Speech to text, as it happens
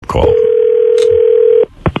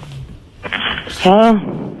Huh?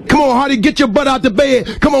 Come on, Hardy, get your butt out the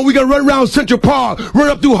bed. Come on, we gonna run around Central Park, run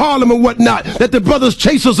up through Harlem and whatnot. Let the brothers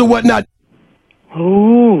chase us or whatnot.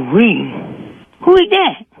 Ooh-wee. Who is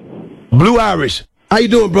that? Blue Irish. How you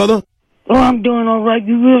doing, brother? Oh, I'm doing all right.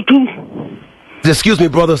 You will, too? Excuse me,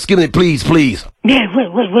 brother. Excuse me, please. Yeah,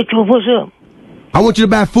 what's up? I want you to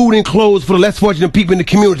buy food and clothes for the less fortunate people in the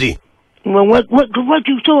community. Well, what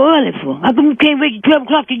you so early for? How come you can't wait till 12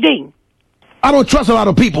 o'clock today? I don't trust a lot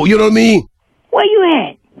of people, you know what I mean? Where you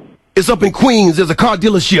at? It's up in Queens. There's a car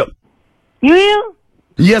dealership. You here?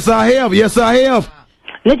 Yes, I have.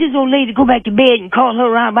 Let this old lady go back to bed and call her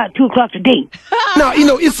around about 2 o'clock today. Now,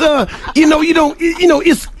 it's, how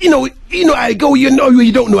I go, you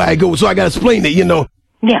don't know how I go, so I gotta explain it,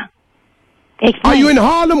 Yeah. Explain. Are you in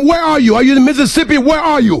Harlem? Where are you? Are you in Mississippi? Where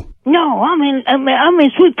are you? No, I'm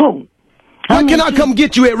in Sweetport. Where can I come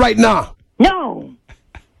get you at right now? No.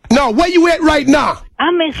 No, where you at right now?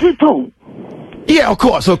 I'm in Sweetport. Yeah, of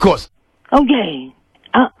course. Okay.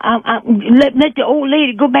 Let the old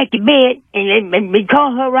lady go back to bed and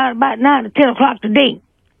call her around about 9 or 10 o'clock today.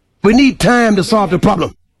 We need time to solve the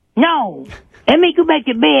problem. No. Let me go back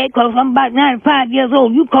to bed because I'm about 95 years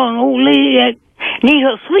old. You calling an old lady that need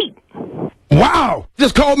her sleep. Wow.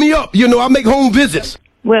 Just call me up. I make home visits.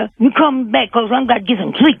 Well, you come back because I'm got to get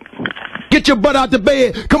some sleep. Get your butt out the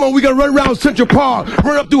bed. Come on, we gonna run around Central Park,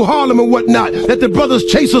 run up through Harlem and whatnot. Let the brothers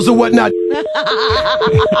chase us or whatnot.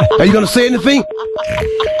 Are you gonna say anything?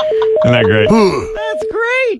 Isn't that great?